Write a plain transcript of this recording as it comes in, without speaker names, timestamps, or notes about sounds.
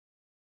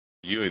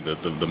You,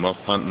 the most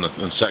punt in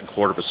the second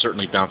quarter, but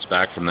certainly bounced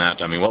back from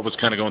that. I mean, what was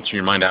kind of going through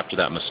your mind after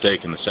that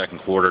mistake in the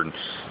second quarter? And do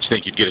you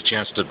think you'd get a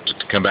chance to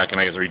come back and,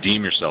 I guess,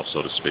 redeem yourself,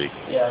 so to speak?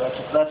 Yeah,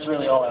 that's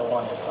really all I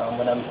wanted.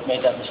 When I made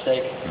that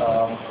mistake,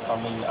 I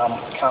mean, I'm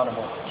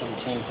accountable to the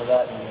team for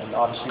that, and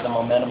obviously the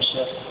momentum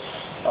shift.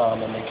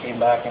 And they came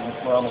back, and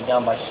we're only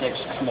down by 6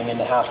 coming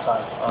into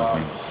halftime.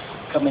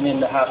 Coming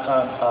into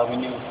halftime,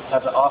 we knew as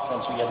an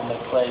offense we had to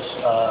make plays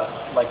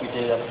like we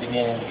did at the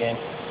beginning of the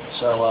game.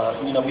 So,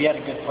 you know, we had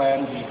a good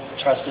plan. We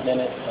trusted in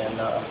it, and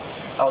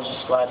I was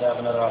just glad to have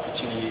another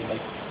opportunity to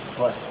make a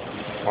play.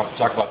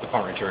 Talk about the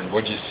punt return.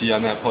 What did you see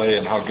on that play,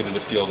 and how good did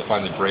it feel to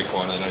finally break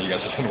one? I know you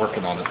guys have been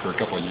working on it for a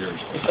couple of years.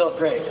 It felt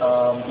great.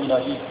 You know,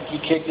 he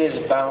kicked it,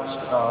 it bounced,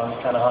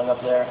 kind of hung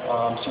up there.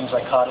 As soon as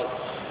I caught it,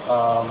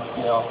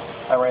 you know,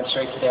 I ran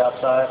straight to the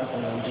outside,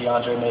 and then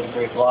DeAndre made a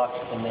great block,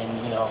 and then,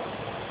 you know,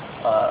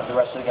 the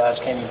rest of the guys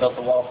came and built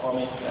the wall for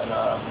me, and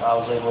I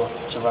was able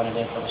to run it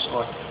in for the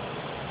score.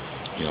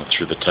 You know,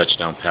 through the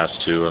touchdown pass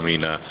too. I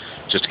mean,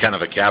 just kind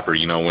of a capper.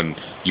 You know, when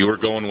you were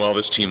going well,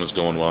 this team was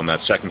going well. In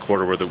that second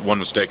quarter, where the one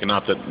was taken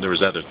off, that there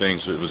was other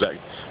things. Was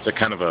that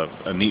kind of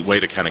a neat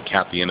way to kind of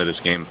cap the end of this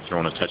game,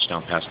 throwing a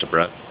touchdown pass to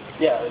Brett?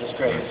 Yeah, it was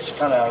great. It's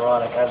kind of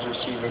ironic. As a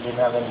receiver, didn't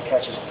have any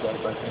catches today,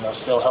 but you know,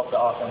 still helped the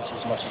offense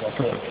as much as I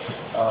could.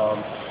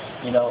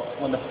 You know,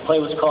 when the play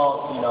was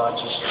called, you know, I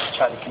just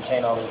tried to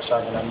contain all the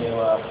excitement. I knew,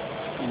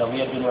 you know, we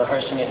had been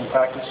rehearsing it in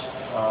practice.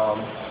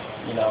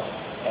 You know.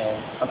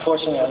 And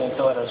unfortunately, I didn't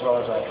throw it as well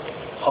as I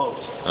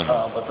hoped,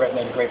 but Brett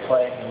made a great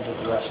play and did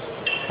the rest.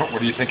 What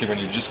are you thinking when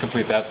you just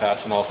complete that pass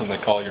and all of a sudden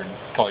they call your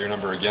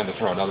number again to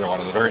throw another one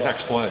on the very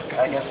next play?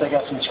 I guess they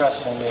got some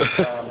trust in me.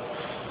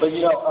 But, you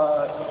know,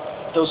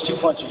 those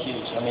 2 points are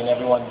huge. I mean,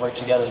 everyone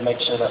worked together to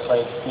make sure that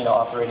play, you know,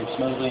 operated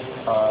smoothly.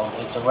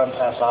 It's a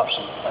run-pass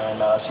option.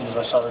 And as soon as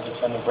I saw the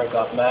defender break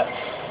off Matt,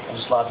 I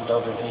just lobbed it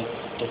over and he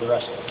did the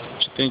rest.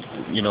 Do you think,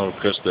 you know,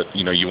 Chris, that,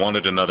 you know, you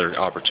wanted another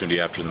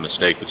opportunity after the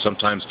mistake, but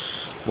sometimes,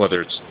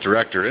 whether it's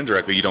direct or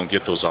indirectly, you don't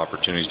get those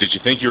opportunities. Did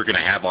you think you were going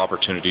to have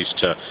opportunities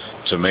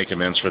to make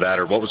amends for that,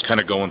 or what was kind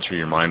of going through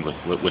your mind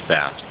with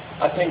that?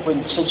 I think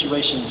when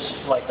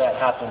situations like that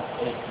happen,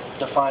 it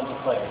defines a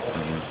player.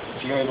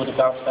 If you're able to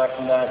bounce back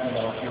from that, you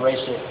know,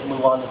 erase it,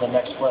 move on to the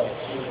next play,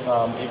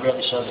 it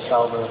really shows the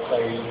caliber of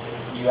player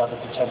you have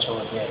the potential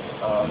of being.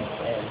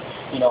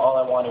 And you know, all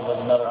I wanted was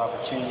another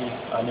opportunity.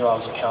 I knew I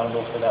was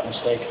accountable for that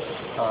mistake,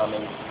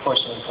 and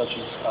fortunately, Coach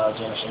was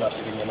generous enough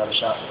to give me another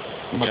shot.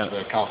 How much of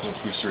a confidence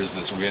booster is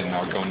this win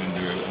now going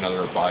into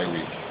another bye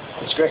week?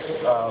 It's great.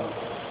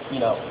 You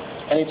know,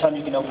 anytime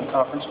you can open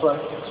conference play,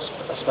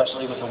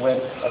 especially with a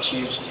win, that's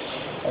huge.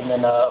 And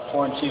then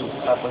 4-2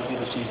 halfway through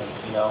the season.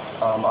 You know,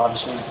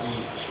 obviously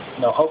we,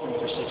 you know, hoping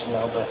for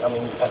 6-0, but I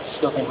mean, I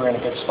still think we're in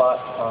a good spot.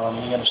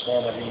 You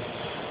understand that we,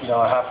 you know,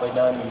 are halfway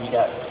done, and we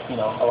got, you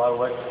know, a lot of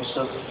work we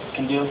still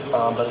can do,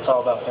 but it's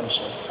all about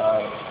finishing,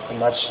 and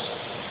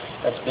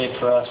that's big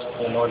for us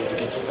in order to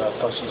get to the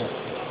postseason.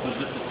 Was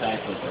this the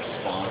type of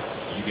response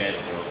you guys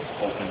were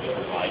hoping to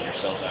provide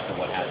yourselves after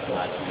what happened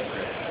last week?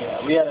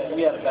 Yeah,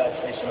 we had a bad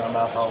taste in our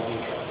mouth all week.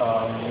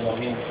 You know,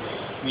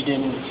 we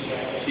didn't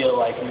feel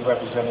like we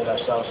represented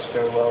ourselves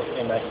very well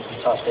in that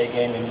Utah State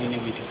game, and we knew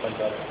we could play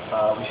better.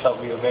 We felt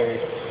we were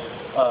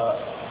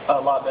a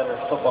lot better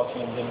football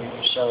team than we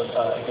showed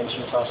against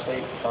Utah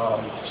State.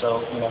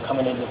 So, you know,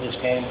 coming into this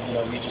game, you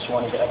know, we just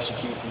wanted to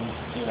execute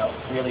and, you know,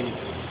 really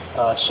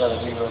show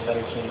that we were a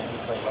better team than we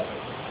played like.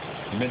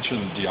 You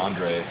mentioned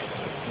DeAndre.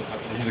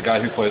 He's a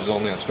guy who plays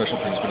only on special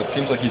teams, but it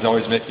seems like he's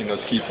always making those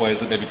key plays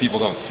that maybe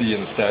people don't see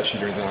in the stat sheet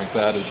or anything like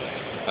that.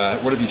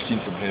 What have you seen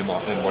from him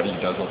and what he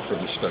does for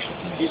the special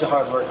teams? He's a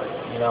hard worker.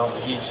 You know,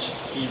 he's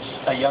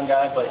a young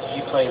guy, but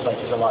he plays like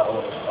he's a lot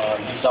older.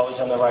 He's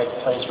always in the right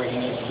place where he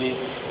needs to be.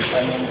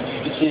 I mean, you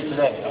can see it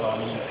today.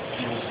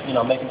 He was, you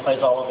know, making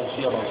plays all over the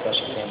field on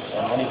special teams.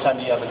 And anytime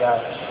you have a guy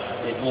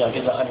that, you know,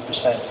 gives 100%,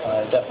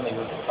 it definitely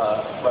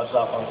rubs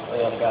off on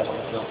the other guys on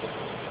the field.